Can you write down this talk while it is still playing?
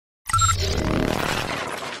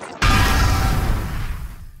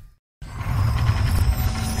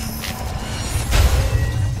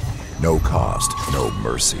No cost, no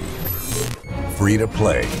mercy. Free to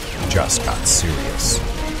play just got serious.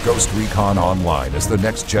 Ghost Recon Online is the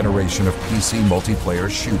next generation of PC multiplayer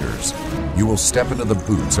shooters. You will step into the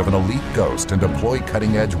boots of an elite ghost and deploy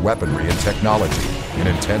cutting-edge weaponry and technology in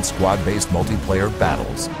intense squad-based multiplayer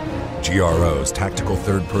battles. GRO's tactical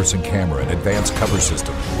third-person camera and advanced cover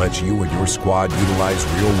system lets you and your squad utilize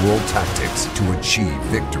real-world tactics to achieve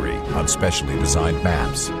victory on specially designed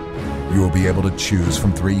maps. You will be able to choose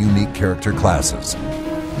from 3 unique character classes: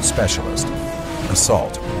 Specialist,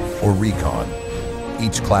 Assault, or Recon.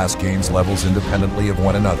 Each class gains levels independently of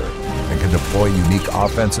one another and can deploy unique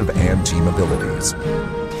offensive and team abilities.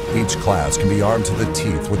 Each class can be armed to the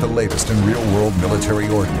teeth with the latest in real-world military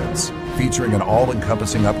ordnance. Featuring an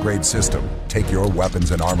all-encompassing upgrade system, take your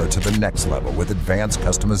weapons and armor to the next level with advanced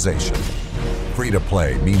customization.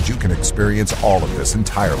 Free-to-play means you can experience all of this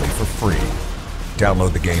entirely for free.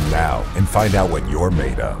 Download the game now and find out what you're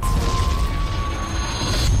made of.